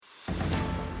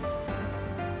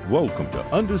Welcome to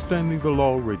Understanding the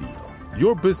Law Radio,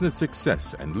 your business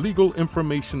success and legal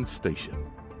information station.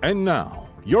 And now,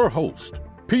 your host,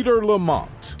 Peter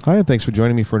Lamont. Hi, and thanks for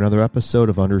joining me for another episode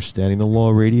of Understanding the Law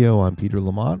Radio. I'm Peter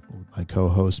Lamont, with my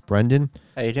co-host, Brendan.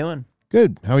 How you doing?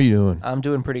 Good. How are you doing? I'm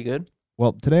doing pretty good.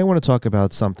 Well, today I want to talk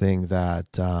about something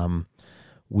that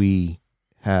we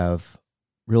have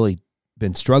really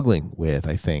been struggling with,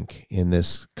 I think, in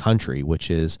this country,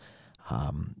 which is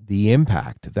the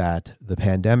impact that the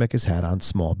pandemic has had on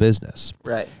small business.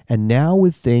 Right. And now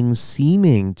with things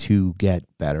seeming to get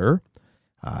better,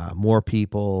 more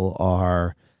people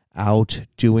are out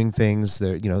doing things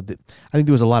that, I think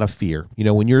there was a lot of fear.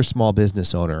 When you're a small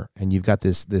business owner and you've got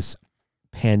this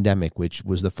pandemic, which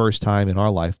was the first time in our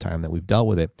lifetime that we've dealt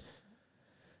with it,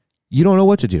 you don't know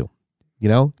what to do.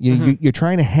 You're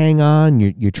trying to hang on.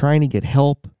 You're trying to get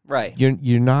help. Right.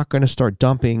 You're not going to start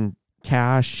dumping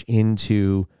cash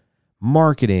into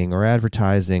marketing or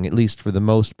advertising, at least for the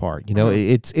most part.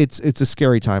 It's a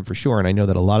scary time for sure. And I know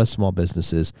that a lot of small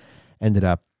businesses ended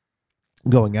up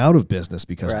going out of business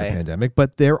because of the pandemic,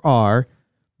 but there are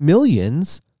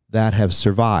millions that have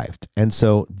survived. And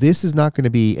so this is not going to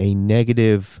be a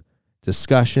negative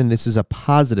discussion. This is a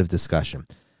positive discussion.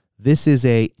 This is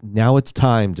a now it's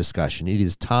time discussion. It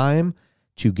is time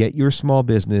to get your small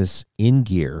business in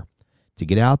gear, to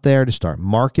get out there, to start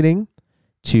marketing,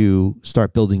 to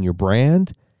start building your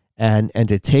brand, and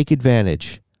to take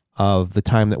advantage of the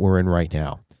time that we're in right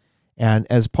now. And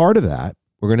as part of that,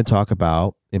 we're going to talk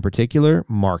about, in particular,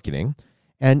 marketing.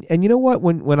 And you know what?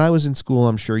 When I was in school,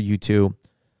 I'm sure you too,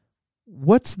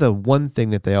 what's the one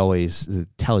thing that they always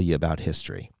tell you about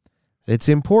history? It's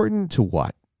important to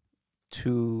what?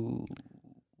 To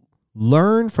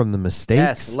learn from the mistakes.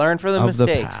 Yes, learn from the mistakes.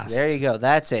 The past. There you go.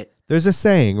 That's it. There's a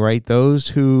saying, right? Those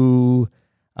who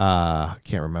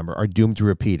can't remember are doomed to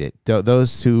repeat it.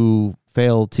 Those who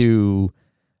fail to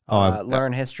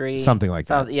learn history, something like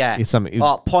that. Yeah. It's something.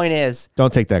 Well, point is,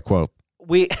 don't take that quote.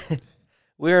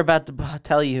 We're about to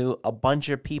tell you a bunch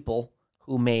of people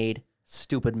who made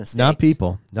stupid mistakes. Not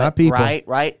people. Not people.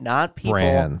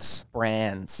 Brands.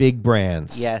 Big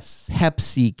brands. Yes.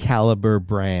 Pepsi caliber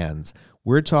brands.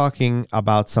 We're talking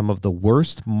about some of the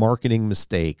worst marketing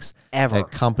mistakes that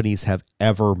companies have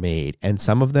ever made. And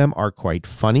some of them are quite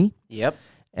funny. Yep.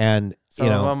 And some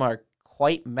of them are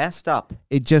quite messed up.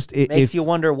 It makes you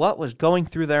wonder what was going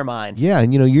through their minds. Yeah,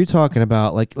 and you're talking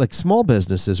about like small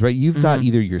businesses, right? You've got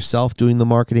either yourself doing the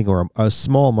marketing or a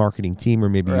small marketing team, or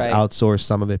maybe you've outsourced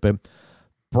some of it. But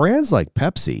brands like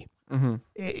Pepsi,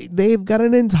 they've got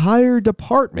an entire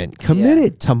department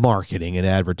committed to marketing and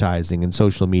advertising and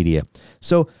social media.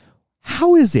 So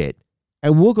how is it,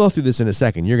 and we'll go through this in a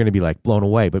second, you're going to be like blown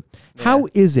away, but how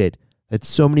is it that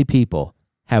so many people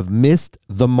have missed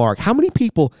the mark? How many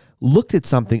people looked at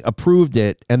something, approved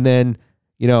it, and then,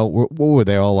 what were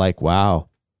they all like, wow,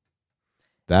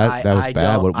 that was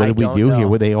bad. What did we do here?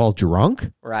 Were they all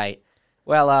drunk? Right.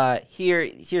 Well,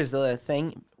 here's the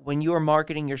thing. When you are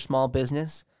marketing your small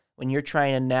business, when you're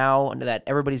trying to now that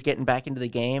everybody's getting back into the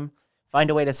game, find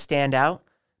a way to stand out,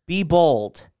 be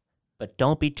bold, but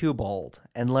don't be too bold,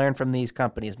 and learn from these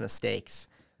companies' mistakes.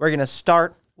 We're going to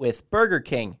start with Burger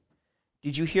King.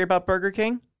 Did you hear about Burger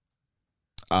King?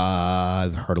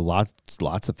 I've heard lots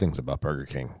of things about Burger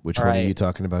King. Which one are you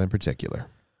talking about in particular?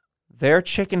 Their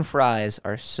chicken fries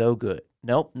are so good.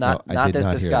 Nope, not this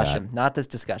discussion. Not this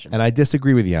discussion. And I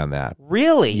disagree with you on that.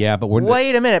 Really? Yeah, but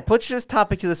wait a minute. Put this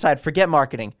topic to the side. Forget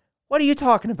marketing. What are you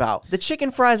talking about? The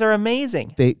chicken fries are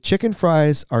amazing. Chicken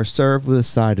fries are served with a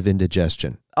side of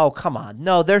indigestion. Oh, come on.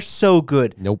 No, they're so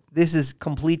good. Nope. This is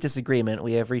complete disagreement.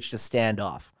 We have reached a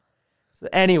standoff. So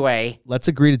anyway. Let's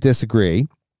agree to disagree.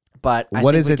 But I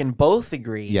think we can both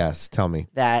agree. Yes, tell me.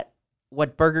 That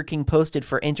what Burger King posted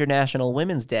for International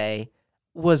Women's Day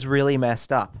was really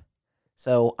messed up.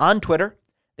 So on Twitter,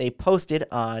 they posted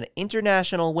on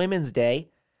International Women's Day,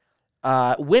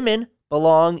 women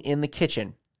belong in the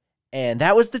kitchen. And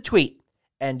that was the tweet.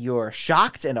 And you're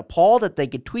shocked and appalled that they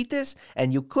could tweet this.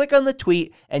 And you click on the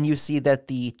tweet and you see that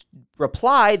the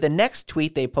reply, the next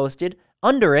tweet they posted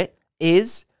under it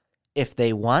is, if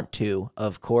they want to,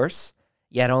 of course.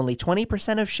 Yet only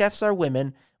 20% of chefs are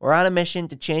women. We're on a mission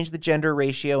to change the gender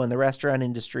ratio in the restaurant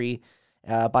industry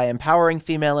by empowering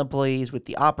female employees with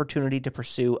the opportunity to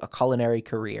pursue a culinary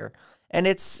career. And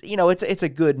it's a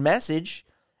good message.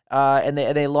 And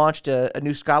they launched a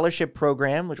new scholarship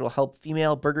program which will help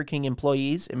female Burger King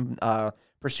employees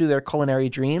pursue their culinary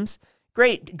dreams.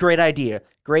 Great idea.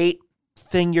 Great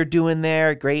thing you're doing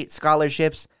there. Great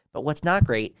scholarships. But what's not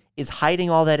great is hiding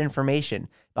all that information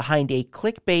behind a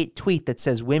clickbait tweet that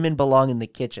says women belong in the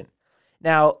kitchen.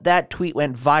 Now, that tweet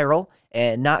went viral,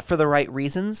 and not for the right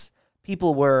reasons.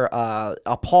 People were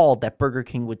appalled that Burger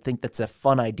King would think that's a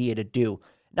fun idea to do.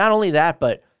 Not only that,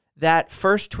 but that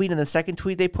first tweet and the second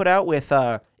tweet they put out with,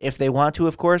 if they want to,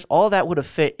 of course, all that would have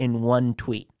fit in one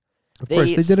tweet. Of course,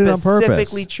 they did it on purpose. They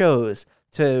specifically chose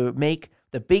to make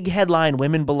the big headline,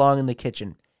 "Women Belong in the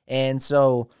Kitchen." And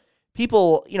so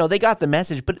people, they got the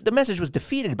message, but the message was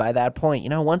defeated by that point.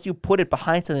 Once you put it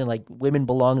behind something like "Women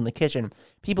Belong in the Kitchen,"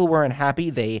 people weren't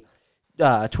happy. They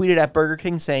tweeted at Burger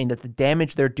King saying that the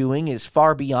damage they're doing is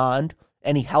far beyond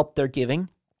any help they're giving.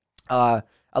 A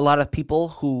lot of people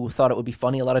who thought it would be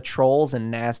funny, a lot of trolls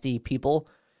and nasty people,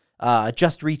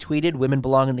 just retweeted "Women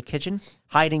Belong in the Kitchen,"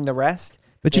 hiding the rest.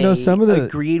 But they some of the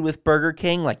agreed with Burger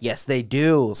King, like, yes, they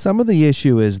do. Some of the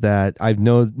issue is that I've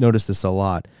noticed this a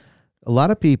lot. A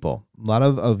lot of people, a lot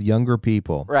of younger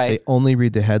people, right, they only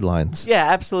read the headlines.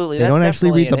 Yeah, absolutely. They don't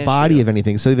actually read the body issue of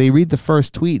anything. So they read the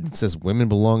first tweet that says "Women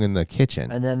belong in the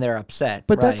kitchen," and then they're upset.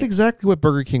 But right. that's exactly what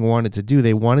Burger King wanted to do.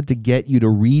 They wanted to get you to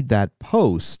read that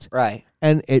post, right?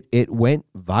 And it went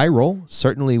viral.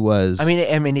 Certainly was. I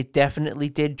mean, it definitely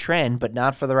did trend, but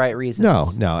not for the right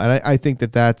reasons. No, and I think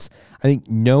I think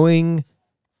knowing.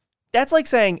 That's like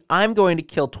saying, I'm going to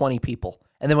kill 20 people.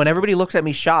 And then when everybody looks at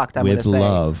me shocked, I'm going to say,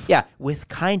 love. Yeah, with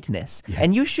kindness. Yeah.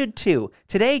 And you should too.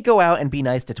 Today, go out and be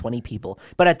nice to 20 people.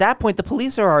 But at that point, the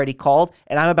police are already called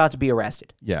and I'm about to be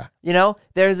arrested. Yeah.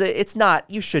 It's not,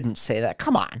 you shouldn't say that.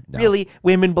 Come on. No. Really,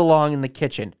 women belong in the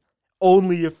kitchen.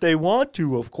 Only if they want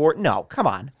to, of course. No, come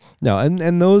on. No,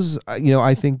 and those,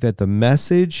 I think that the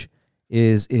message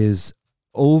is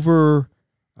overrun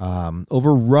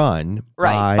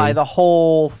by the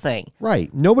whole thing.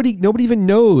 Right. Nobody even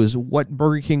knows what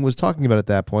Burger King was talking about at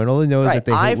that point. All they know is that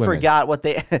they hate women. Forgot what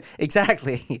they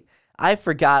exactly. I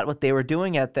forgot what they were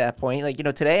doing at that point. Like,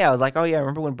 today I was like, oh yeah,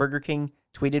 remember when Burger King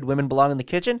tweeted "Women belong in the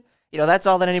kitchen"? That's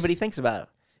all that anybody thinks about.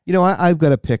 I've got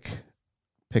to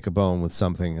pick a bone with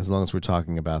something as long as we're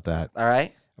talking about that. All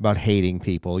right. About hating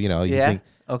people, Yeah. Think,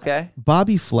 okay.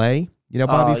 Bobby Flay,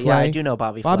 Bobby Flay? Yeah, I do know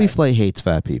Bobby Flay. Bobby Flay hates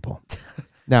fat people.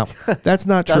 Now, that's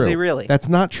not true. Does he really? That's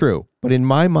not true. But in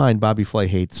my mind, Bobby Flay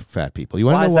hates fat people. You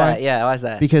want to know why? Yeah, why is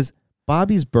that? Because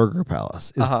Bobby's Burger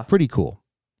Palace is pretty cool.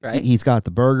 Right. He's got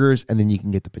the burgers, and then you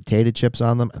can get the potato chips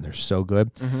on them, and they're so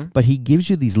good. Mm-hmm. But he gives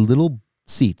you these little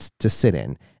seats to sit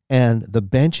in, and the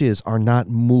benches are not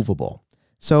movable.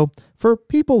 So for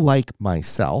people like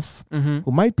myself, mm-hmm.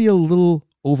 who might be a little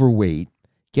overweight,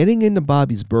 getting into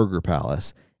Bobby's Burger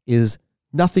Palace is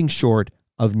nothing short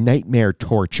of nightmare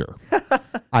torture.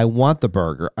 I want the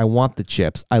burger. I want the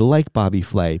chips. I like Bobby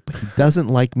Flay, but he doesn't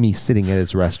like me sitting at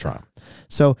his restaurant.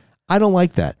 So I don't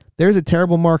like that. There's a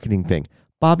terrible marketing thing.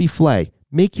 Bobby Flay,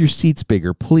 make your seats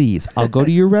bigger, please. I'll go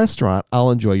to your restaurant.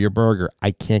 I'll enjoy your burger.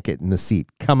 I can't get in the seat.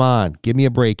 Come on. Give me a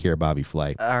break here, Bobby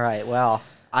Flay. All right. Well,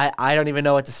 I don't even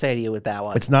know what to say to you with that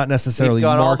one. It's not necessarily We've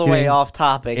gone marketing. all the way off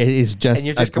topic. It is just and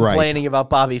you're just complaining about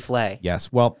Bobby Flay.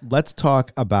 Yes. Well, let's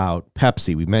talk about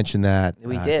Pepsi. We mentioned that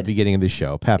we did. At the beginning of the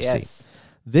show. Pepsi. Yes.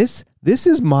 This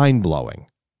is mind-blowing.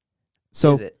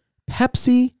 So Is it?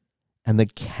 Pepsi and the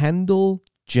Kendall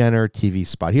Jenner TV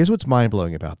spot. Here's what's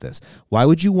mind-blowing about this. Why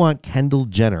would you want Kendall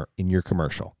Jenner in your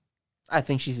commercial? I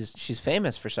think she's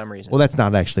famous for some reason. Well, that's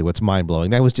not actually what's mind-blowing.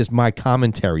 That was just my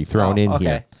commentary thrown in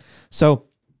here. So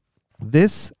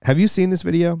have you seen this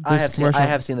video? I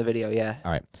have seen the video, yeah.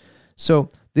 All right. So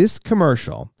this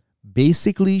commercial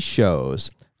basically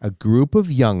shows a group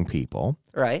of young people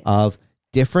right. of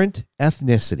different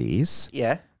ethnicities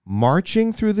yeah.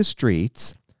 marching through the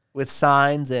streets. With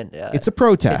signs and... it's a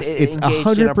protest. It's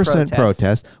 100%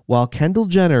 protest, while Kendall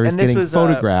Jenner is getting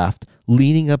photographed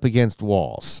leaning up against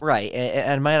walls. Right.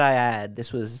 And might I add,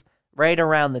 this was right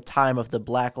around the time of the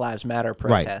Black Lives Matter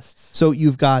protests. Right. So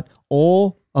you've got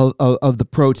all of the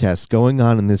protests going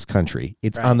on in this country.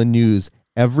 It's on the news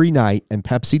every night, and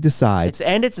Pepsi decides...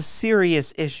 It's a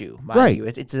serious issue, mind you.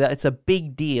 It's a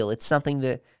big deal. It's something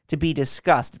to be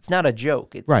discussed. It's not a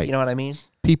joke. Right. You know what I mean?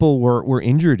 People were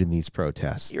injured in these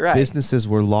protests. You're right. Businesses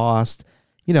were lost.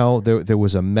 There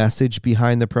was a message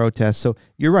behind the protest. So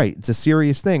you're right. It's a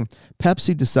serious thing.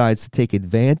 Pepsi decides to take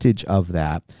advantage of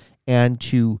that and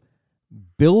to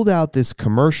build out this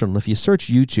commercial. And if you search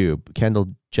YouTube,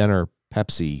 Kendall Jenner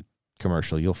Pepsi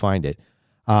commercial, you'll find it.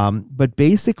 But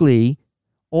basically,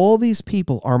 all these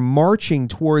people are marching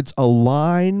towards a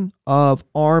line of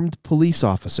armed police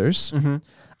officers. Mm-hmm.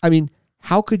 I mean,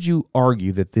 how could you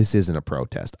argue that this isn't a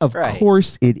protest? Of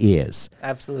course it is.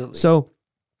 Absolutely. So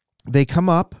they come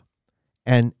up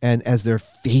and as they're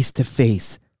face to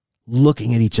face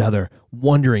looking at each other,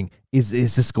 wondering, is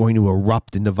this going to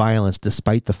erupt into violence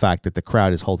despite the fact that the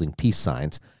crowd is holding peace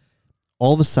signs?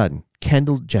 All of a sudden,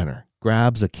 Kendall Jenner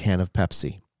grabs a can of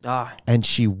Pepsi, Ah, and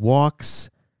she walks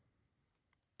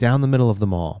down the middle of the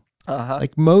mall, uh-huh.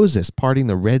 like Moses parting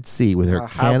the Red Sea with her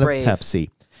How can of brave. Pepsi.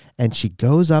 And she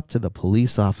goes up to the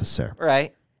police officer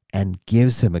Right. and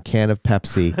gives him a can of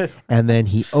Pepsi. And then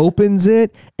he opens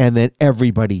it, and then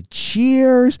everybody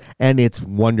cheers, and it's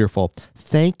wonderful.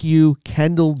 Thank you,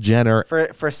 Kendall Jenner.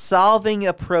 For solving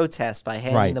a protest by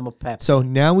handing Right. them a Pepsi. So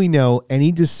now we know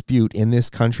any dispute in this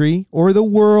country or the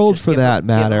world, Just for give that him,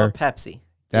 matter. Give him a Pepsi.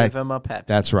 That- give him a Pepsi.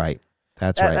 That's right.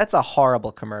 That's right. That's a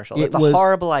horrible commercial. It It's a was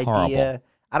horrible idea. horrible.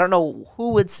 I don't know who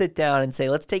would sit down and say,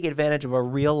 let's take advantage of a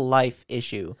real life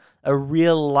issue, a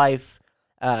real life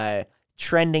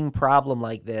trending problem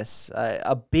like this,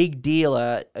 a big deal,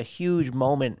 a huge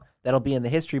moment that'll be in the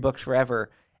history books forever,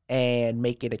 and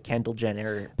make it a Kendall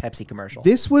Jenner Pepsi commercial.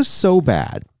 This was so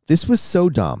bad. This was so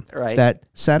dumb Right. that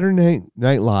Saturday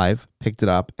Night Live picked it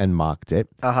up and mocked it.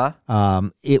 Uh-huh.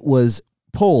 It was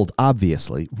pulled,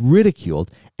 obviously,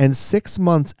 ridiculed, and 6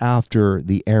 months after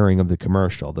the airing of the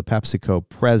commercial, the PepsiCo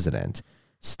president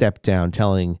stepped down,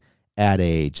 telling Ad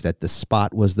Age that the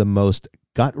spot was the most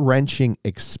gut-wrenching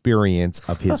experience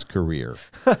of his career.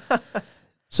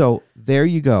 So there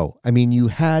you go. I mean, you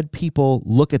had people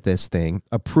look at this thing,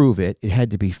 approve it. It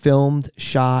had to be filmed,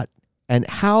 shot, and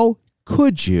how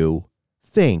could you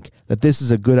think that this is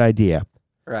a good idea?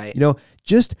 Right. You know,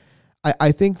 just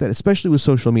I think that especially with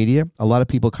social media, a lot of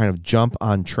people kind of jump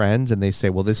on trends and they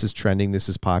say, well, this is trending, this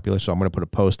is popular, so I'm going to put a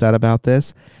post out about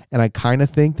this. And I kind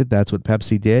of think that that's what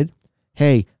Pepsi did.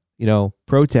 Hey, you know,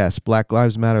 protests, Black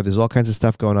Lives Matter, there's all kinds of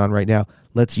stuff going on right now.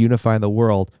 Let's unify the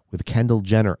world with Kendall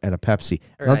Jenner and a Pepsi.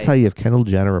 And I'll Right. tell you, if Kendall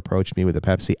Jenner approached me with a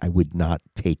Pepsi, I would not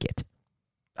take it.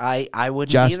 I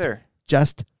wouldn't Just- either.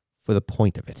 Just for the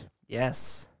point of it.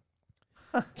 Yes.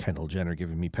 Kendall Jenner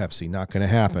giving me Pepsi, not going to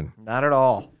happen. Not at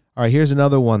all. All right, here's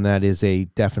another one that is a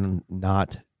definite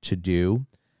not to do.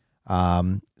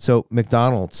 So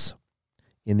McDonald's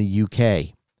in the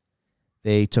UK,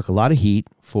 they took a lot of heat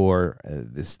for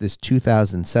this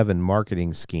 2007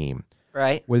 marketing scheme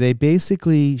Right. where they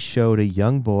basically showed a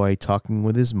young boy talking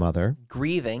with his mother,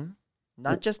 Grieving,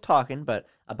 not just talking, but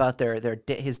about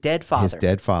his dead father. his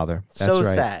dead father. That's So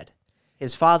right. sad.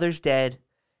 His father's dead.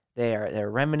 They're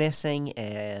reminiscing,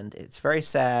 and it's very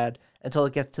sad until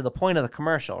it gets to the point of the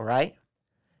commercial, right?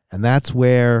 And that's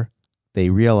where they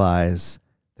realize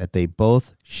that they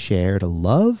both shared a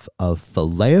love of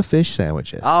Filet-O-Fish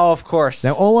sandwiches. Oh, of course.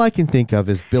 Now, all I can think of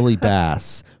is Billy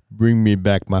Bass. Bring me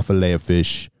back my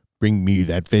Filet-O-Fish. Bring me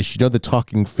that fish. You know the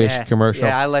talking fish Yeah. commercial?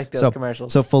 Yeah, I like those So-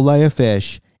 commercials. So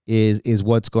Filet-O-Fish is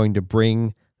what's going to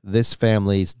bring this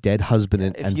family's dead husband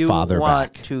if and you father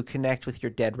want back. to connect with your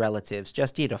dead relatives,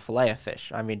 just eat a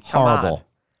Filet-O-Fish. I mean, come Horrible. on.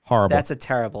 Horrible. That's a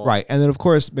terrible. Right. And then, of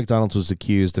course, McDonald's was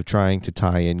accused of trying to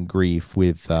tie in grief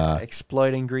with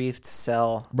Exploiting grief to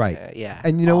sell. Right. Yeah.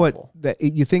 and you know awful. what?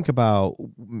 You think about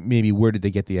maybe where did they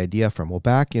get the idea from? Well,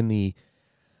 back in the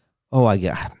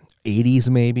 80s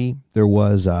maybe, there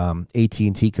was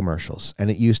AT&T commercials,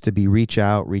 and it used to be reach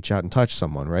out and touch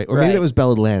someone, right? Or maybe Right. it was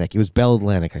Bell Atlantic. It was Bell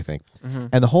Atlantic, I think. Mhm.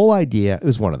 And the whole idea, it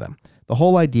was one of them. The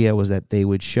whole idea was that they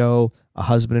would show a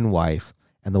husband and wife,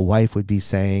 and the wife would be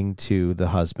saying to the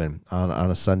husband on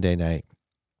a Sunday night,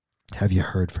 have you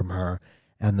heard from her?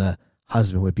 And the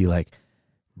husband would be like,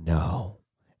 no.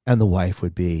 And the wife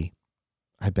would be,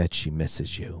 I bet she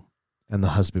misses you. And the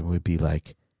husband would be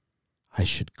like, I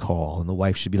should call. And the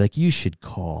wife should be like, you should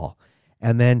call.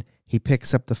 And then he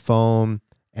picks up the phone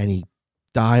and he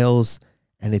dials,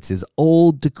 and it's his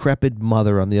old decrepit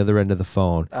mother on the other end of the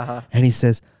phone. Uh-huh. And he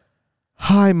says,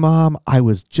 hi, Mom, I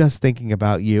was just thinking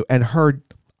about you. And her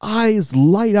eyes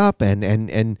light up,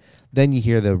 and then you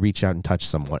hear the reach out and touch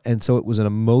someone. And so it was an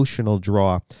emotional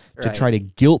draw to Right. try to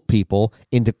guilt people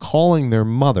into calling their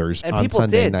mothers And on people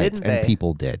Sunday did, nights. didn't And they?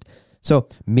 people did. So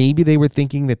maybe they were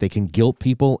thinking that they can guilt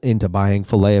people into buying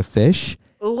Filet-O-Fish.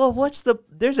 Well,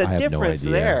 there's I a have no difference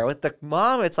idea. there. With the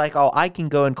mom, it's like, oh, I can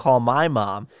go and call my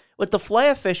mom. With the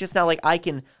Filet-O-Fish, it's not like I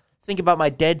can think about my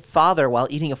dead father while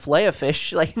eating a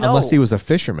Filet-O-Fish. Like, no. Unless he was a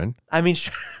fisherman I mean,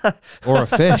 or a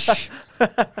fish.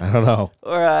 I don't know.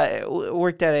 or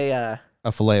worked at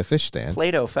A Filet-O-Fish stand.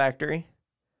 Play-Doh factory.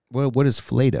 What is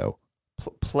Filet-O?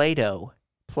 Play-Doh.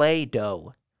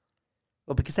 Play-Doh.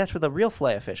 Well, because that's where the real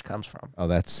Filet-O-Fish comes from. Oh,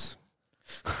 that's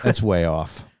way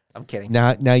off. I'm kidding.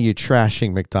 Now you're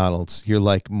trashing McDonald's. You're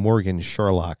like Morgan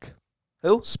Sherlock.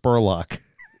 Who? Spurlock.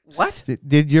 What?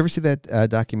 Did you ever see that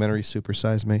documentary, Super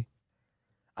Size Me?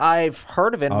 I've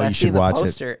heard of it, and Oh, you I've should seen the watch it.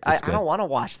 poster. It's I good. don't want to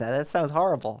watch that. That sounds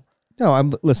horrible. No,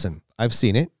 listen, I've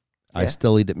seen it. I Yeah.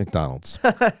 still eat at McDonald's.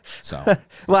 So,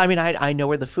 Well, I mean, I know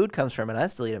where the food comes from, and I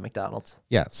still eat at McDonald's.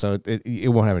 yeah, so it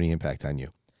won't have any impact on you.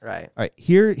 Right. All right,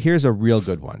 here's a real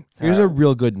good one. Here's a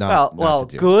real good not to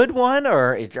do. Good one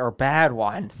or bad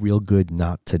one? Real good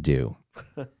not to do.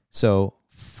 So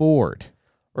Ford.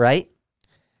 Right.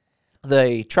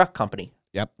 The truck company.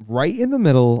 Yep. Right in the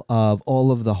middle of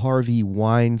all of the Harvey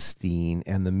Weinstein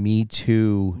and the Me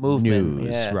Too Movement, news.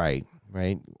 yeah.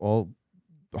 Right. All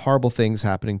horrible things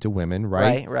happening to women,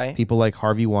 right? Right. People like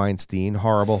Harvey Weinstein,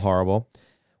 horrible.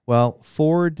 Well,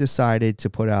 Ford decided to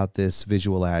put out this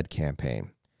visual ad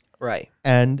campaign. Right.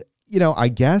 And, I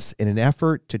guess in an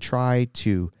effort to try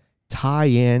to tie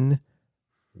in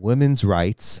women's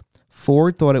rights,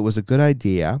 Ford thought it was a good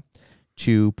idea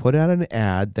to put out an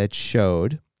ad that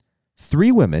showed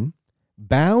 3 women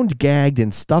bound, gagged,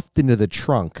 and stuffed into the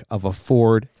trunk of a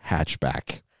Ford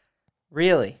hatchback.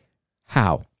 Really?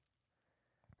 How?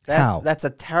 That's a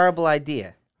terrible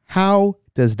idea. How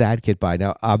does that get by?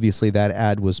 Now, obviously, that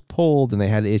ad was pulled and they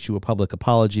had to issue a public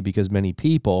apology because many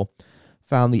people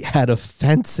found the ad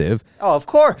offensive. Oh, of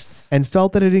course. And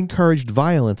felt that it encouraged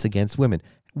violence against women.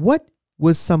 What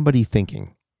was somebody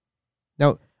thinking?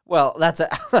 Now, well,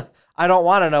 I don't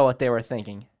want to know what they were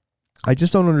thinking. I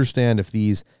just don't understand if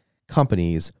these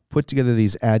companies put together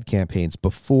these ad campaigns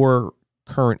before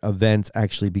current events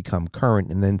actually become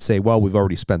current and then say, well, we've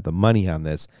already spent the money on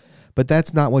this. But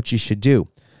that's not what you should do.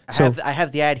 I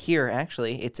have the ad here,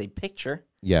 actually. It's a picture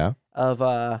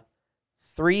of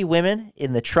 3 women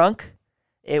in the trunk.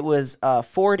 It was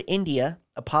Ford India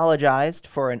apologized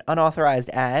for an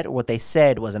unauthorized ad, or what they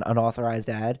said was an unauthorized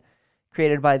ad,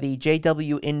 created by the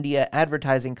JW India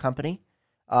Advertising Company.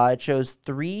 It shows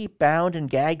 3 bound and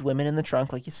gagged women in the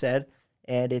trunk, like you said,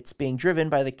 and it's being driven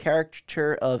by the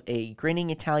caricature of a grinning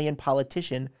Italian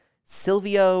politician,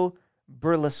 Silvio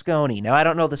Berlusconi. Now, I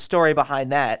don't know the story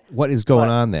behind that. What is going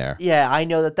on there? Yeah, I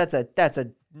know that's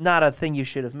not a thing you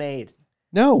should have made.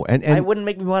 No, and I wouldn't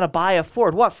make me want to buy a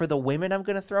Ford. What, for the women I'm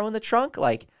going to throw in the trunk?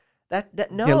 Like that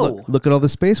no. Yeah, look at all the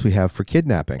space we have for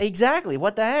kidnapping. Exactly.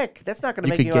 What the heck? That's not going to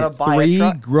make could me want to get buy a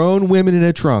truck. 3 grown women in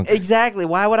a trunk. Exactly.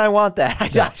 Why would I want that?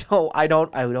 I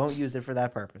don't use it for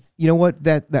that purpose. You know what?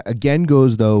 That again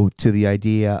goes though to the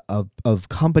idea of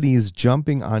companies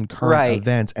jumping on current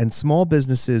events and small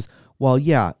businesses. Well,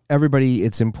 yeah, everybody,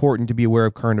 it's important to be aware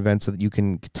of current events so that you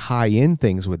can tie in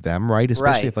things with them, right?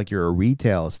 Especially if like you're a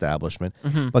retail establishment.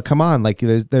 Mm-hmm. But come on, like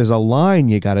there's a line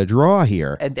you got to draw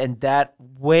here. And that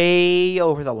way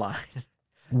over the line.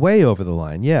 Way over the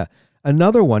line, yeah.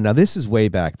 Another one, now this is way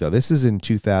back though. This is in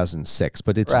 2006,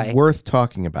 but it's worth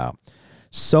talking about.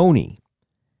 Sony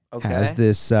has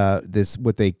this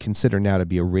what they consider now to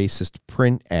be a racist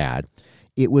print ad.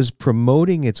 It was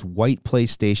promoting its white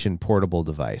PlayStation portable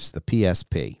device, the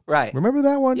PSP. Right. Remember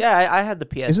that one? Yeah, I had the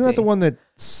PSP. Isn't that the one that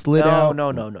slid out?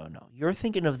 No. You're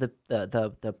thinking of the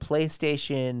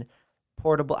PlayStation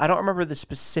portable. I don't remember the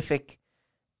specific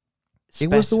It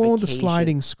was the one with the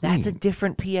sliding screen. That's a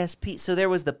different PSP. So there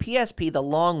was the PSP, the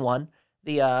long one,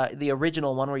 the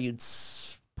original one where you'd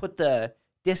put the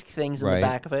disc things in the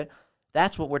back of it.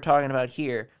 That's what we're talking about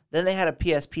here. Then they had a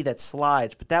PSP that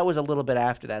slides, but that was a little bit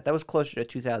after that. That was closer to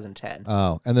 2010.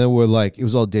 Oh, and then we're like, it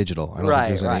was all digital. I don't think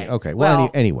there's any. Okay,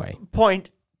 well, anyway.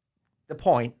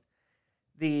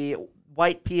 The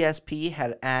white PSP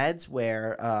had ads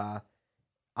where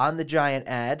on the giant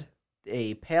ad,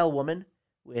 a pale woman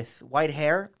with white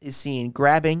hair is seen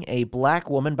grabbing a black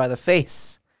woman by the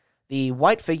face. The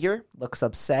white figure looks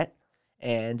upset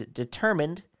and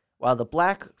determined, while the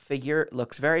black figure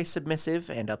looks very submissive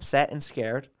and upset and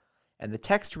scared. And the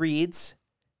text reads,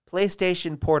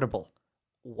 PlayStation Portable,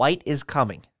 white is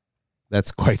coming.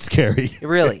 That's quite scary. It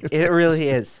really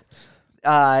is.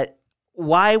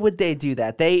 Why would they do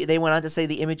that? They went on to say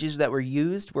the images that were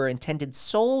used were intended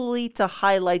solely to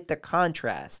highlight the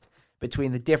contrast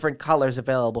between the different colors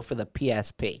available for the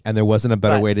PSP. And there wasn't a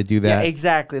better way to do that? Yeah,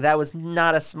 exactly. That was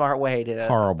not a smart way to...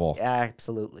 Horrible.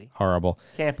 Absolutely. Horrible.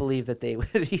 Can't believe that they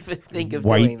would even think of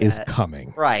white doing that. White is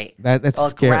coming. Right. That's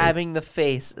scary. Grabbing the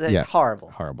face.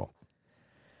 Horrible. Horrible.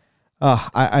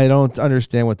 I don't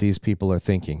understand what these people are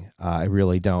thinking. I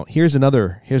really don't. Here's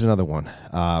another one.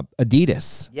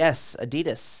 Adidas. Yes,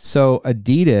 Adidas. So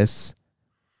Adidas...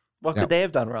 What could they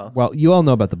have done wrong? Well, you all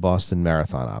know about the Boston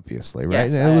Marathon, obviously, right?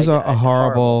 Yes, it was a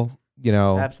horrible,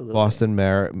 Absolutely. Boston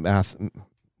Wait,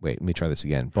 let me try this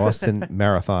again. Boston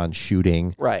Marathon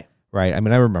shooting. Right. Right. I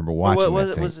mean, I remember watching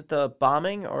that thing. Was it the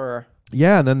bombing or?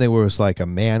 Yeah, and then there was like a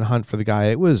manhunt for the guy.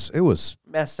 It was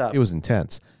messed up. It was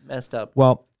intense. Messed up.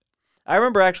 Well, I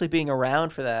remember actually being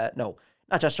around for that. No,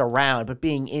 not just around, but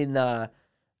being in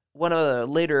one of the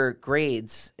later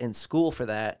grades in school for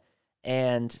that.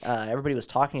 And everybody was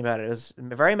talking about it. It was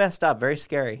very messed up, very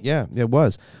scary. Yeah, it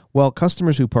was. Well,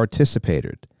 customers who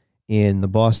participated in the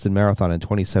Boston Marathon in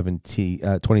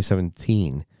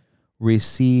 2017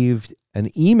 received an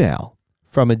email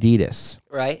from Adidas,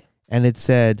 Right. and it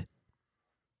said,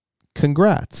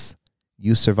 "Congrats,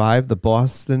 you survived the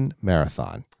Boston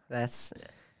Marathon."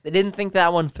 They didn't think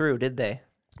that one through, did they?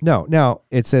 No. Now,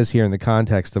 it says here in the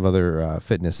context of other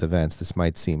fitness events, this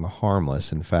might seem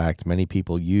harmless. In fact, many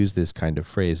people use this kind of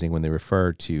phrasing when they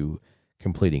refer to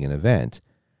completing an event.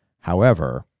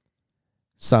 However,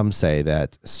 some say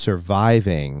that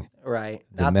surviving Right.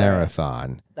 the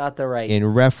marathon Not the right. in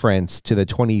reference to the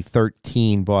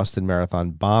 2013 Boston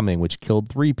Marathon bombing, which killed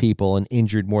 3 people and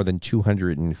injured more than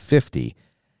 250,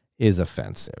 is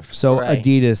offensive. So Right.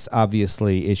 Adidas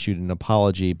obviously issued an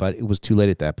apology, but it was too late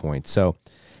at that point. So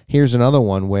here's another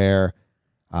one where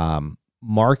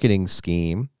marketing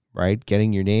scheme, right?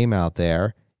 Getting your name out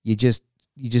there, you just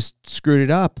screwed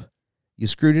it up. You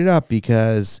screwed it up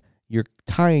because you're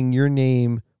tying your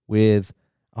name with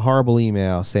a horrible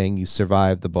email saying you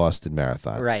survived the Boston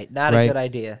Marathon. Right. Not Right. a good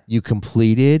idea. You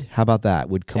completed. How about that?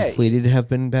 Would completed have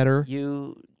been better?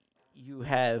 You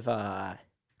have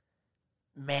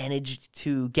managed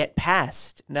to get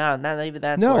past. No, not even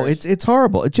that's No, worse. it's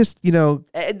horrible. It just,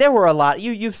 There were a lot.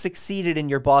 You've succeeded in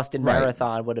your Boston Right.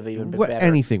 Marathon. Would have even been what, better.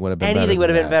 anything would have been better. Anything would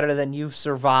have than been that. better than you've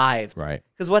survived. Right.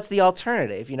 Because what's the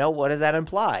alternative? What does that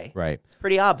imply? Right. It's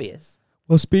pretty obvious.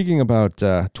 Well, speaking about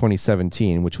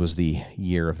 2017, which was the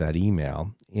year of that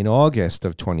email, in August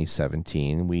of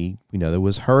 2017, we know there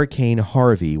was Hurricane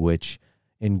Harvey, which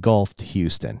engulfed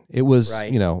Houston. It was,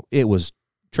 Right. It was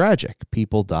tragic.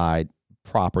 People died,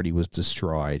 property was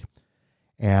destroyed,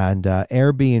 and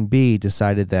Airbnb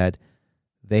decided that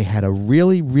they had a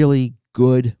really, really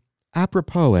good,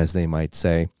 apropos, as they might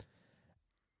say,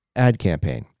 ad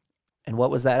campaign. And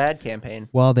what was that ad campaign?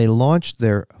 Well, they launched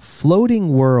their Floating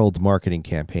World marketing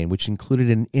campaign, which included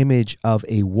an image of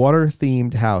a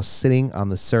water-themed house sitting on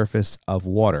the surface of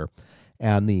water.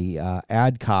 And the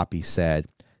ad copy said,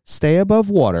 "Stay above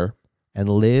water and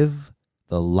live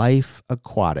the life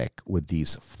aquatic with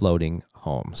these floating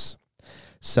homes."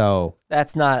 So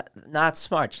That's not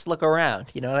smart. Just look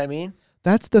around. You know what I mean?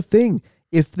 that's the thing.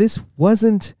 If this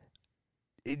wasn't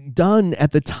done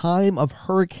at the time of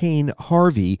Hurricane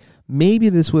Harvey, maybe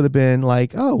this would have been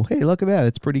like, oh, hey, look at that.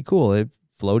 It's pretty cool.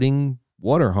 Floating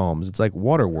water homes. It's like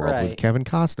Waterworld with Right. Kevin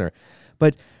Costner.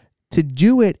 But to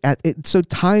do it so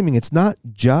timing, it's not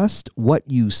just what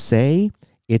you say,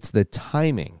 it's the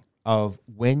timing of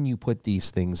when you put these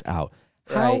things out.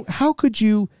 Right. How could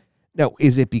you, now,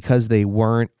 is it because they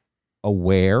weren't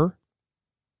aware?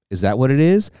 Is that what it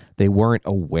is? They weren't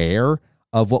aware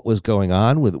of what was going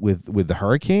on with the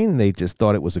hurricane, and they just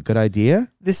thought it was a good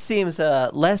idea? This seems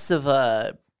less of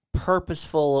a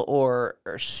purposeful or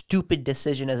stupid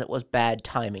decision as it was bad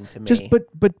timing to me.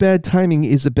 But bad timing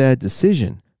is a bad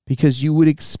decision, because you would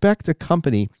expect a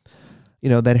company,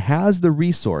 that has the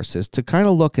resources to kind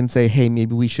of look and say, hey,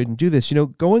 maybe we shouldn't do this.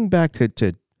 Going back to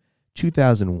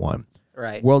 2001,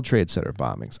 Right. World Trade Center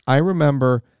bombings. I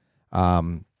remember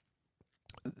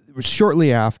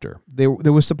shortly after, they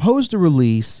were supposed to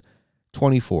release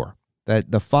 24,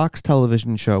 the Fox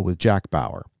television show with Jack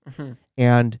Bauer. Mhm.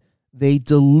 And they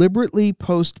deliberately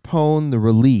postponed the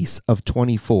release of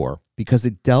 24 because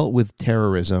it dealt with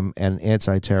terrorism and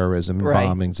anti-terrorism Right.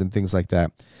 bombings and things like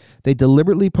that. They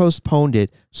deliberately postponed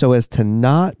it so as to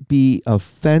not be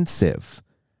offensive,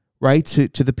 right,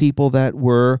 to the people that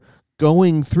were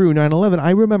going through 9/11. I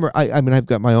remember, I mean, I've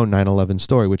got my own 9/11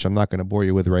 story, which I'm not going to bore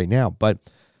you with right now, but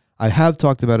I have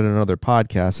talked about it in other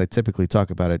podcasts. I typically talk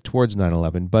about it towards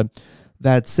 9/11. But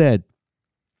that said,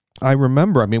 I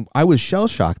remember, I was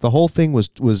shell-shocked. The whole thing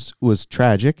was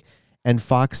tragic. And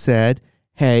Fox said,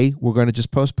 hey, we're going to just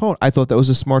postpone. I thought that was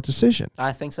a smart decision,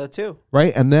 I think so too.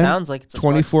 right? And then Sounds like it's a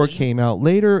smart 24 decision. came out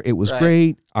later. It was Right.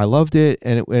 great. I loved it.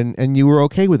 And you were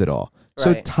okay with it all.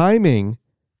 So Right. timing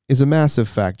is a massive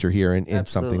factor here in something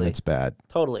Absolutely. that's bad.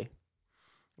 Totally.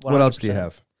 What else do you 100%.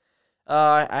 have?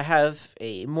 I have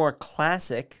a more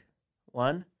classic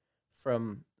one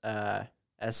from,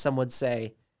 as some would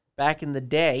say, back in the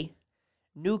day,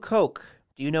 New Coke.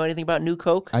 Do you know anything about New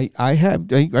Coke? I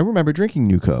remember drinking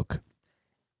New Coke.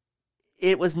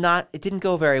 It didn't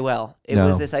go very well. It No.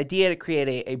 was this idea to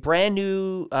create a brand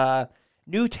new,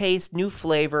 new taste, new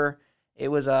flavor. It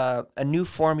was a new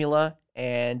formula,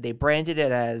 and they branded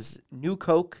it as New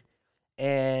Coke.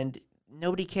 And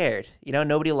nobody cared.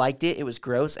 Nobody liked it. It was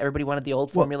gross. Everybody wanted the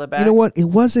old formula back. You know what? It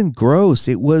wasn't gross.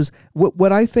 It was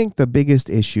what I think the biggest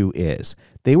issue is.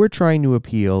 They were trying to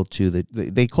appeal to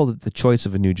they called it the choice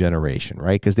of a new generation,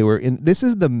 right? Because this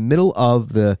is the middle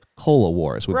of the cola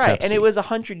wars with right, Pepsi. and it was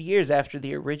 100 years after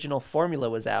the original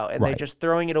formula was out, and they're just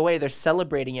throwing it away. They're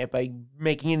celebrating it by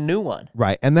making a new one.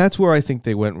 Right, and that's where I think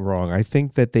they went wrong. I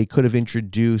think that they could have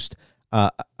introduced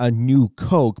a new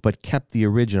Coke, but kept the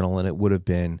original, and it would have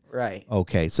been right.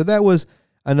 Okay, so that was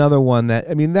another one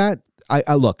that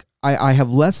I have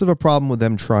less of a problem with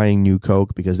them trying new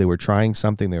Coke because they were trying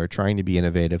something. They were trying to be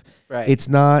innovative. Right. It's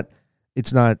not,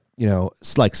 it's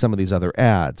like some of these other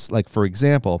ads. Like, for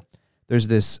example, there's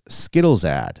this Skittles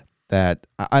ad that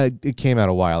it came out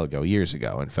a while ago, years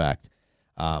ago, in fact,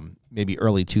 maybe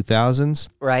early 2000s.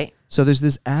 Right. So there's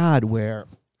this ad where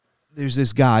there's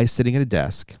this guy sitting at a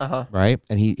desk, right?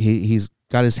 And he's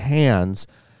got his hands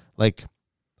like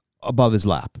above his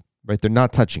lap, right? They're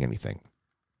not touching anything.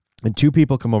 And two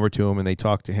people come over to him and they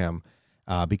talk to him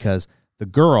because the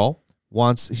girl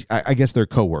wants, I guess they're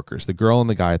coworkers, the girl and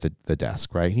the guy at the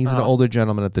desk, right? He's an older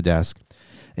gentleman at the desk.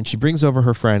 And she brings over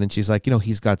her friend and she's like,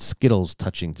 he's got Skittles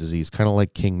touching disease, kind of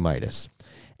like King Midas.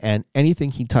 And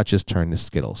anything he touches turns to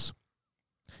Skittles.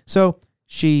 So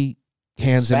she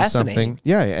hands him something.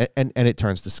 Yeah, and it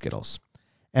turns to Skittles.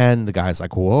 And the guy's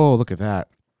like, whoa, look at that.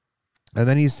 And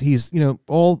then he's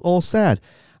all sad.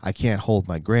 I can't hold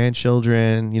my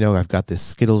grandchildren. I've got this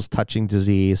Skittles touching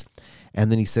disease.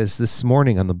 And then he says, this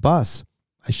morning on the bus,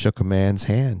 I shook a man's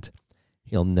hand.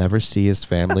 He'll never see his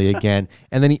family again.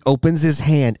 And then he opens his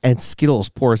hand and Skittles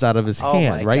pours out of his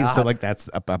hand, right? God. So like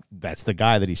that's the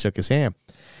guy that he shook his hand.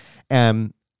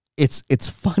 It's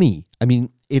funny. I mean,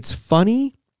 it's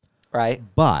funny, right?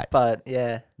 But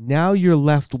yeah. Now you're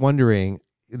left wondering,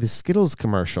 the Skittles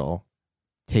commercial,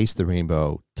 taste the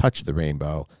rainbow, touch the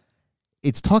rainbow.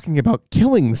 It's talking about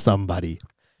killing somebody.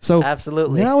 So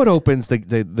absolutely. Now it opens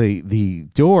the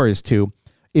doors to,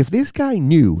 if this guy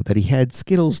knew that he had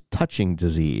Skittles touching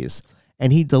disease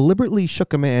and he deliberately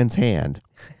shook a man's hand.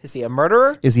 Is he a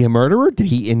murderer? Did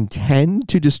he intend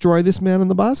to destroy this man on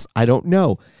the bus? I don't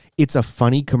know. It's a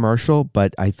funny commercial,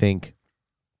 but I think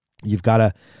you've got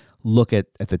to look at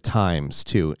the times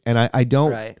too. And I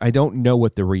don't know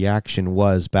what the reaction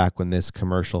was back when this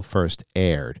commercial first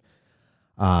aired.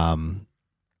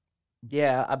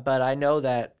 Yeah, but I know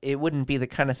that it wouldn't be the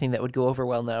kind of thing that would go over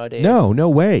well nowadays. No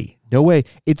way.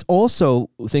 It's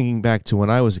also, thinking back to when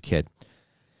I was a kid,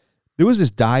 there was this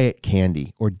diet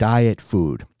candy or diet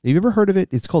food. Have you ever heard of it?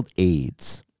 It's called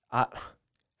AIDS.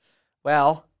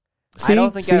 Well, see, I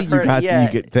don't think I've heard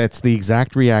it. That's the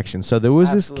exact reaction. So there was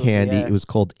Absolutely, this candy. yeah. It was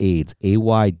called AIDS,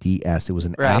 AYDS. It was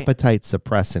an appetite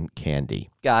suppressant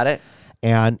candy. Got it.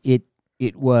 And it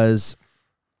was,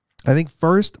 I think,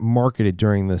 first marketed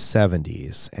during the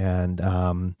 70s.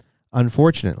 And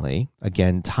unfortunately,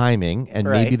 again, timing, and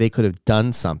maybe they could have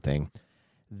done something.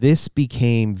 This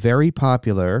became very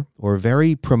popular, or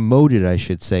very promoted, I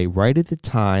should say, right at the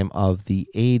time of the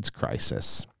AIDS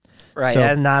crisis. Right, So-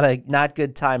 and not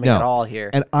good timing No. at all here.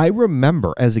 And I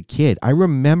remember as a kid,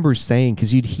 saying,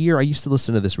 because you'd hear, I used to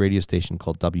listen to this radio station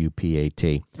called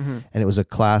WPAT, and it was a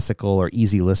classical or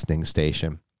easy listening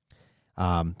station.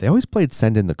 They always played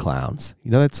Send in the Clowns.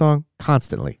 You know that song?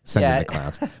 Constantly, Send in the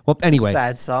Clowns. Well, anyway,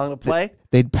 Sad song to play.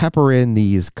 they'd pepper in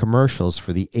these commercials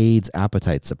for the AIDS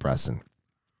appetite suppressant.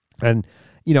 And,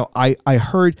 I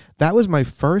heard, that was my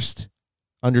first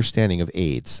understanding of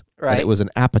AIDS. Right. That it was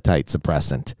an appetite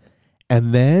suppressant.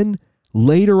 And then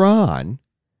later on,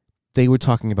 they were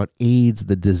talking about AIDS,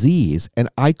 the disease, and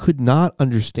I could not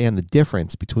understand the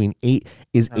difference between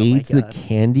is Oh my AIDS the God.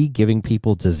 candy giving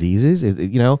people diseases?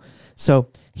 So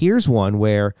here's one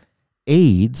where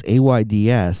AIDS,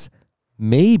 AYDS,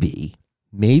 maybe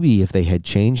if they had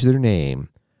changed their name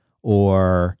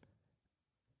or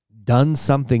done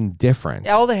something different.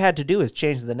 All they had to do is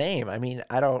change the name. I mean,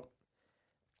 I don't.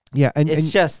 Yeah,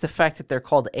 It's just the fact that they're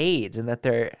called AIDS and that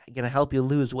they're going to help you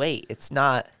lose weight. It's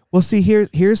not. Well, see,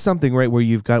 here's something, right, where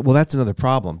you've got, that's another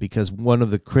problem, because one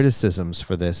of the criticisms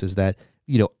for this is that,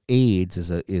 AIDS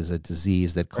is a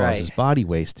disease that causes body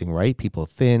wasting, right? People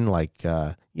thin, like,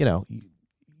 you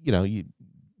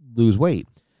lose weight.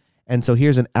 And so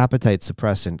here's an appetite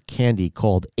suppressant candy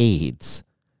called AIDS.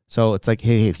 So it's like,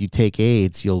 hey, if you take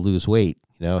AIDS, you'll lose weight.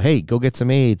 Hey, go get some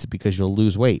AIDS because you'll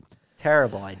lose weight.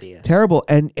 Terrible idea. Terrible.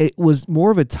 And it was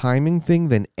more of a timing thing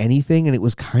than anything. And it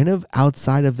was kind of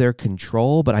outside of their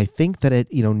control. But I think that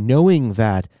knowing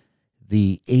that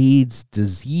the AIDS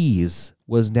disease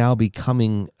was now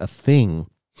becoming a thing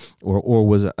or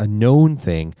was a known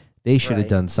thing, They should have Right.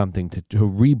 done something to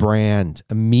rebrand,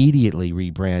 immediately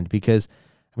rebrand, because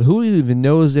I mean, who even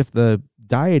knows if the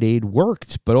diet aid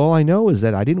worked? But all I know is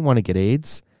that I didn't want to get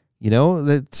AIDS.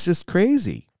 That's just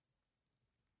crazy.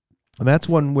 And that's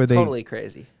one where Totally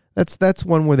crazy. That's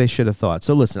one where they should have thought.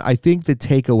 So listen, I think the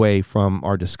takeaway from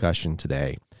our discussion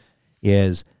today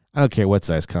is, I don't care what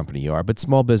size company you are, but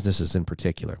small businesses in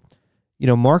particular,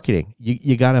 marketing,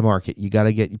 you got to market. You got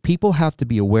to people have to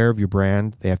be aware of your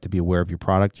brand. They have to be aware of your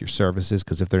product, your services,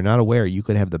 because if they're not aware, you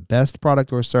could have the best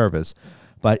product or service,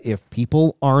 but if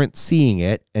people aren't seeing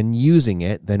it and using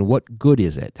it, then what good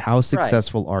is it? How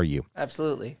successful are you?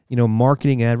 Absolutely.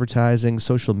 Marketing, advertising,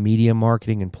 social media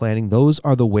marketing, and planning, those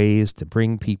are the ways to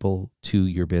bring people to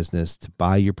your business, to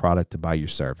buy your product, to buy your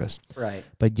service. Right.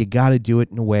 But you got to do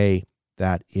it in a way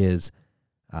that is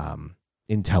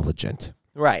intelligent.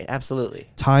 Right. Absolutely.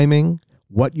 Timing,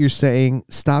 what you're saying,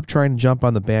 stop trying to jump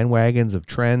on the bandwagons of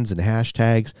trends and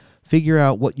hashtags. Figure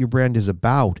out what your brand is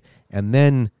about, and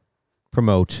then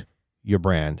promote your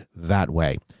brand that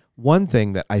way. One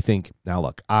thing that I think, now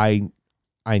look, I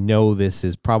know this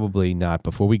is probably not,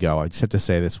 before we go, I just have to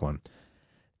say this one,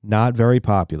 not very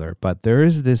popular, but there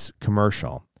is this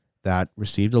commercial that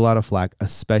received a lot of flack,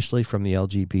 especially from the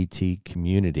LGBT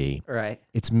community. Right.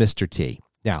 It's Mr. T.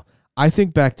 Now, I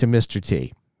think back to Mr.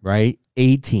 T, right?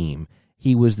 A-Team.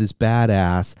 He was this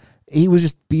badass. He was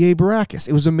just B.A. Baracus.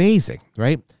 It was amazing,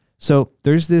 right? So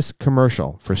there's this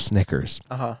commercial for Snickers.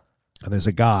 Uh-huh. And there's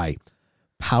a guy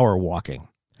power walking.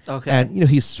 Okay. And,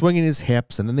 he's swinging his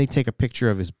hips, and then they take a picture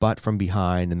of his butt from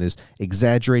behind, and there's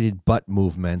exaggerated butt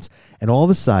movements. And all of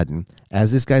a sudden,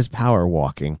 as this guy's power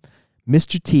walking,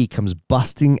 Mr. T comes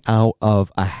busting out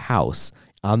of a house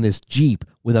on this Jeep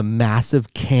with a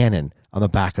massive cannon on the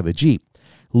back of the Jeep,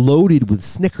 loaded with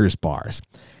Snickers bars.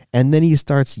 And then he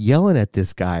starts yelling at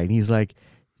this guy, and he's like,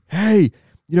 hey,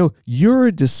 you're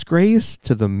a disgrace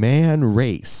to the man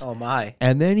race. Oh, my.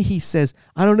 And then he says,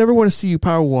 I don't ever want to see you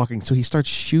power walking. So he starts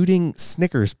shooting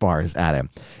Snickers bars at him.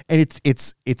 And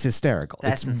it's hysterical.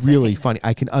 That's it's really insane. funny.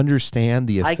 I can understand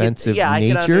the offensive I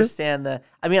nature. can understand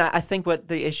I think what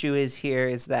the issue is here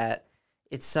is that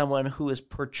it's someone who is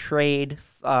portrayed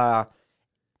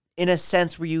in a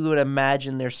sense where you would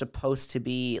imagine they're supposed to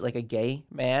be like a gay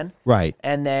man. Right.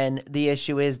 And then the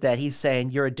issue is that he's saying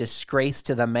you're a disgrace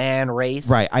to the man race.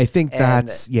 Right. I think And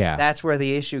that's where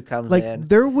the issue comes like in.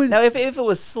 there would. Now, if it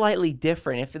was slightly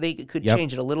different, if they could Yep.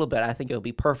 change it a little bit, I think it would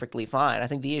be perfectly fine. I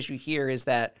think the issue here is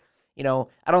that, I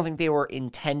don't think they were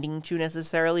intending to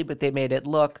necessarily, but they made it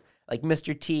look like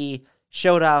Mr. T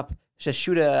showed up to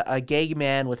shoot a gay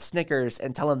man with Snickers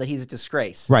and tell him that he's a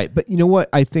disgrace. Right, but you know what?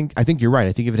 I think you're right.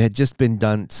 I think if it had just been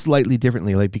done slightly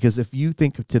differently, like because if you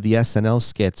think to the SNL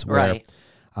skits where, Right.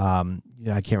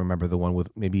 I can't remember the one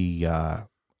with maybe I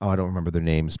don't remember their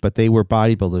names, but they were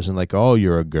bodybuilders and like, oh,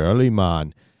 you're a girly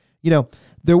man.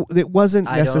 It wasn't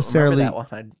necessarily. I don't remember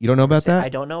that one. You don't know about that? I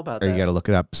don't know about Or that. you got to look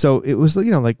it up. So it was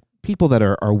like people that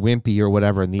are wimpy or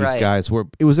whatever, and these Right. guys were.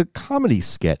 It was a comedy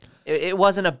skit. It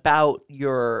wasn't about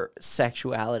your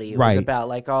sexuality. It Right. was about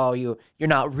like, oh, you're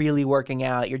not really working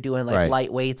out. You're doing like Right.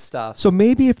 lightweight stuff. So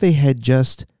maybe if they had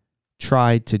just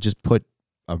tried to just put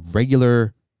a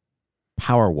regular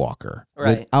power walker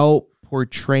Right. without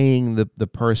portraying the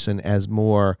person as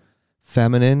more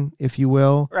feminine, if you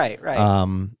will, right.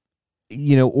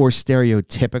 or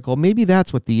stereotypical, maybe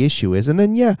that's what the issue is. And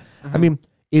then, I mean,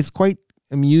 it's quite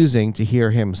amusing to hear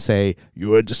him say,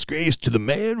 you're a disgrace to the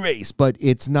man race, but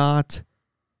it's not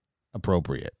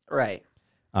appropriate. Right.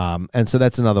 And so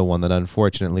that's another one that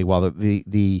unfortunately, while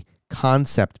the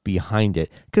concept behind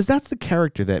it, because that's the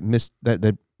character that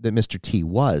Mr. T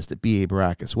was, that B.A.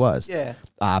 Baracus was. Yeah.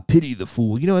 Pity the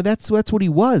fool. That's what he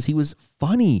was. He was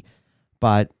funny,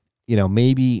 but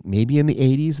maybe in the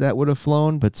 80s that would have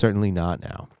flown, but certainly not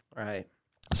now. Right.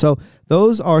 So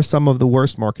those are some of the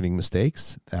worst marketing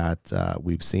mistakes that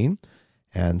we've seen.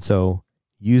 And so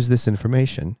use this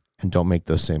information and don't make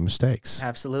those same mistakes.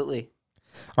 Absolutely.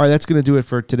 All right, that's going to do it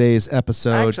for today's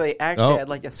episode. Actually, Oh, I'd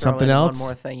like to throw something in else? one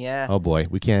more thing. Yeah. Oh boy,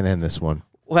 we can't end this one.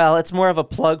 Well, it's more of a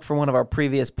plug for one of our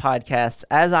previous podcasts.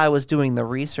 As I was doing the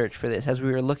research for this, as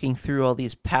we were looking through all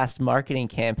these past marketing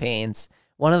campaigns,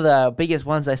 one of the biggest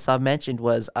ones I saw mentioned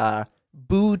was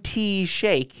Booty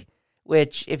Shake,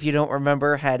 which, if you don't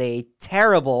remember, had a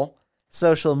terrible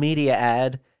social media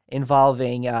ad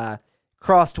involving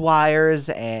crossed wires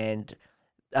and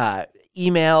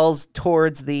emails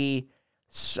towards the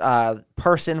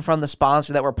person from the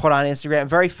sponsor that were put on Instagram.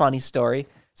 Very funny story.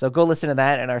 So go listen to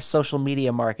that in our social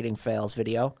media marketing fails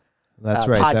video. That's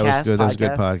right. That was good. That was a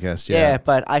good podcast. podcast. Yeah, Yeah.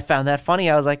 but I found that funny.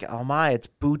 I was like, oh my, it's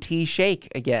Booty Shake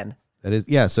again. That is,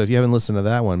 yeah. So if you haven't listened to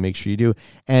that one, make sure you do.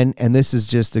 And this is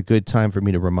just a good time for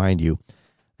me to remind you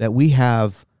that we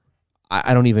have,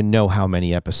 I don't even know how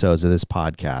many episodes of this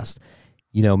podcast.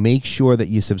 Make sure that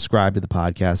you subscribe to the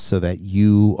podcast so that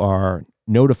you are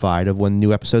notified of when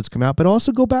new episodes come out, but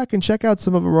also go back and check out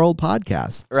some of our old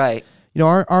podcasts. Right.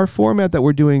 Our format that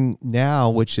we're doing now,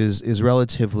 which is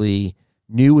relatively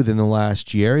new within the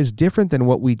last year, is different than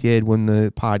what we did when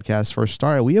the podcast first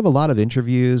started. We have a lot of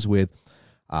interviews with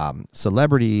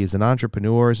celebrities and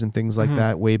entrepreneurs and things like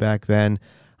that way back then.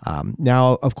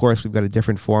 Now, of course, we've got a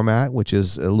different format, which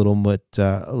is a little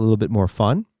bit more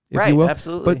fun, if you will.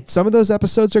 Absolutely. But some of those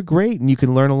episodes are great, and you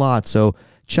can learn a lot. So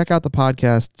check out the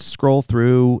podcast, scroll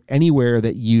through anywhere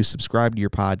that you subscribe to your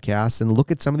podcast, and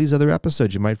look at some of these other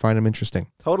episodes. You might find them interesting.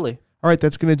 Totally. All right,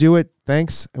 that's going to do it.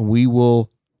 Thanks, and we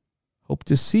will hope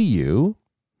to see you,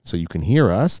 so you can hear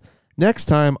us, next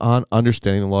time on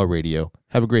Understanding the Law Radio.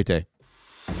 Have a great day.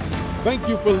 Thank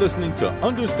you for listening to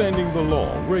Understanding the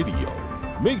Law Radio.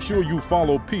 Make sure you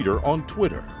follow Peter on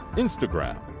Twitter,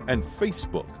 Instagram, and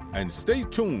Facebook, and stay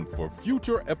tuned for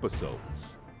future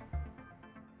episodes.